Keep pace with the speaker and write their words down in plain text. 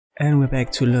And we're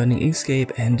back to learning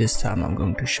Inkscape, and this time I'm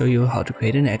going to show you how to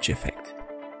create an edge effect.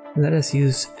 Let us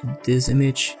use this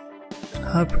image.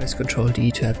 I'll press Ctrl D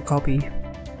to have a copy.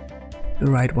 The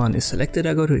right one is selected.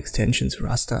 I go to Extensions,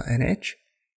 Raster and Edge.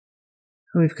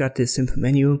 And we've got this simple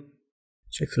menu.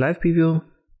 Check the live preview.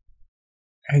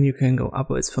 And you can go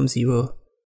upwards from 0.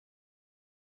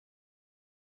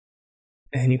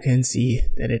 And you can see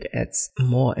that it adds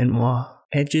more and more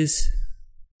edges.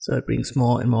 So it brings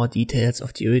more and more details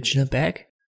of the original bag.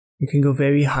 You can go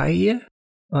very high here,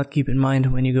 but keep in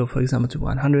mind when you go, for example, to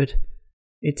 100,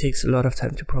 it takes a lot of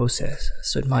time to process.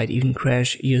 So it might even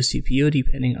crash your CPU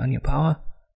depending on your power.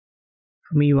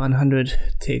 For me, 100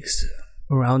 takes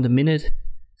around a minute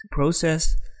to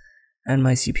process, and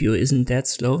my CPU isn't that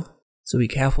slow. So be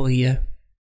careful here.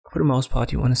 For the most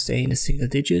part, you want to stay in the single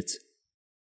digits.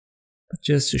 But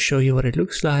just to show you what it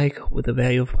looks like with a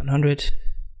value of 100,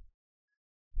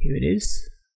 here it is.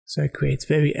 So it creates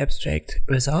very abstract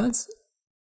results.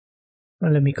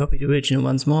 Well, let me copy the original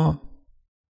once more,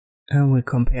 and we'll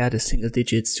compare the single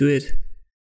digits to it.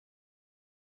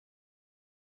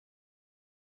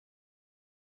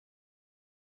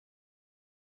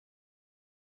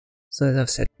 So as I've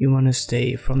said, you want to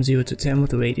stay from 0 to 10 with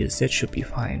the radius. That should be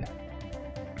fine.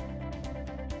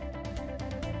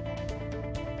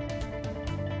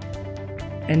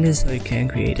 And this is how you can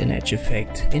create an edge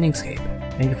effect in Inkscape.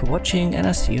 Thank you for watching, and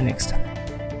I'll see you next time.